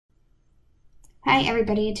Hi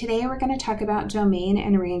everybody, today we're going to talk about domain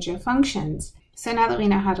and range of functions. So now that we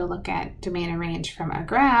know how to look at domain and range from a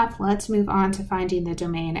graph, let's move on to finding the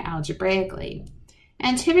domain algebraically.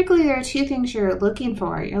 And typically there are two things you're looking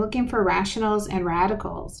for. You're looking for rationals and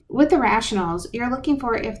radicals. With the rationals, you're looking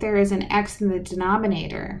for if there is an x in the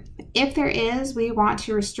denominator. If there is, we want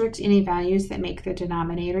to restrict any values that make the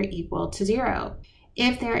denominator equal to 0.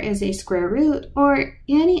 If there is a square root or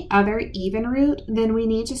any other even root, then we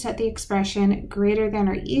need to set the expression greater than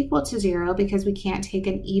or equal to 0 because we can't take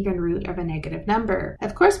an even root of a negative number.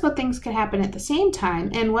 Of course, both things can happen at the same time,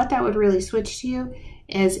 and what that would really switch to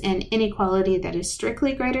is an inequality that is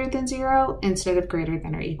strictly greater than 0 instead of greater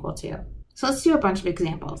than or equal to. So let's do a bunch of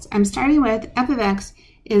examples. I'm starting with f of x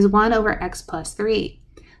is 1 over x plus 3.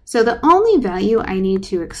 So the only value I need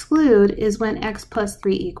to exclude is when x plus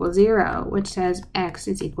 3 equals 0, which says x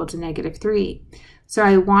is equal to negative 3. So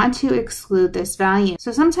I want to exclude this value.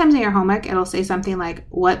 So sometimes in your homework, it'll say something like,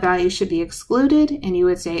 what value should be excluded? And you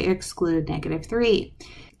would say exclude negative 3.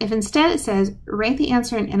 If instead it says, write the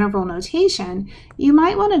answer in interval notation, you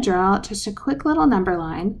might want to draw just a quick little number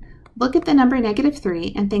line, look at the number negative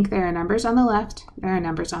 3, and think there are numbers on the left, there are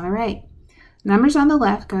numbers on the right. Numbers on the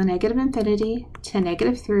left go negative infinity to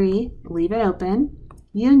negative 3, leave it open,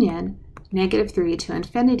 union, negative 3 to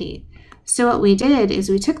infinity. So what we did is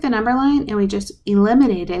we took the number line and we just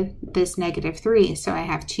eliminated this negative 3. So I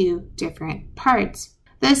have two different parts.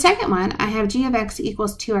 The second one, I have g of x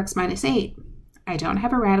equals 2x minus 8. I don't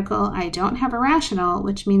have a radical, I don't have a rational,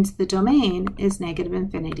 which means the domain is negative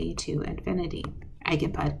infinity to infinity. I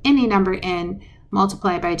can put any number in,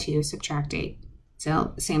 multiply by 2, subtract 8.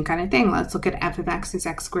 So same kind of thing. Let's look at f of x is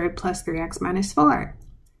x squared plus 3x minus 4.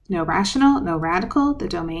 No rational, no radical. The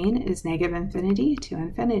domain is negative infinity to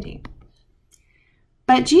infinity.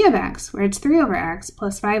 But g of x, where it's 3 over x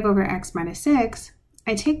plus 5 over x minus 6,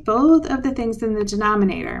 I take both of the things in the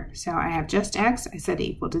denominator. So I have just x, I set it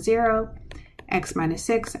equal to 0. X minus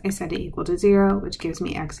 6, I set it equal to 0, which gives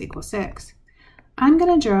me x equals 6. I'm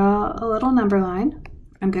going to draw a little number line.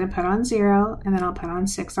 I'm going to put on 0, and then I'll put on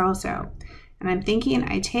 6 also. And I'm thinking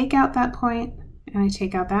I take out that point and I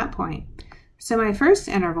take out that point. So my first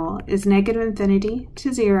interval is negative infinity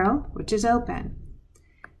to 0, which is open.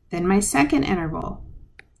 Then my second interval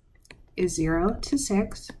is 0 to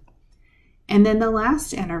 6. And then the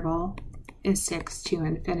last interval is 6 to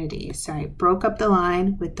infinity. So I broke up the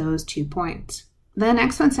line with those 2 points. The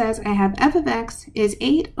next one says I have f of x is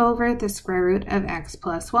 8 over the square root of x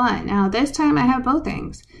plus 1. Now this time I have both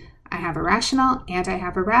things. I have a rational and I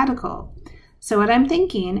have a radical. So what I'm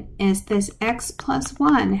thinking is this x plus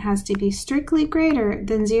 1 has to be strictly greater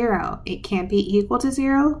than 0. It can't be equal to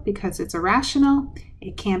 0 because it's a rational.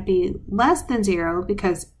 It can't be less than 0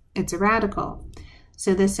 because it's a radical.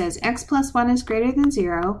 So this says x plus 1 is greater than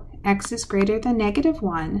 0, x is greater than negative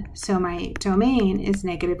 1, so my domain is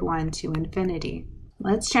negative 1 to infinity.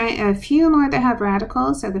 Let's try a few more that have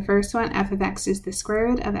radicals. So the first one, f of x is the square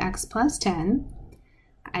root of x plus 10.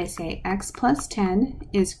 I say x plus 10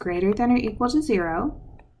 is greater than or equal to 0.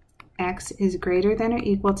 X is greater than or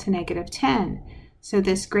equal to negative 10. So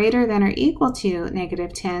this greater than or equal to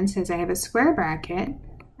negative 10 says I have a square bracket.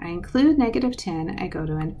 I include negative 10. I go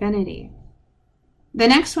to infinity. The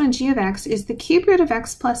next one, g of x, is the cube root of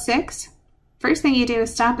x plus 6. First thing you do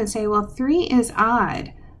is stop and say, well, 3 is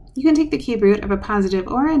odd. You can take the cube root of a positive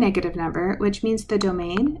or a negative number, which means the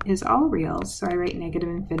domain is all reals. So I write negative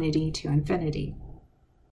infinity to infinity.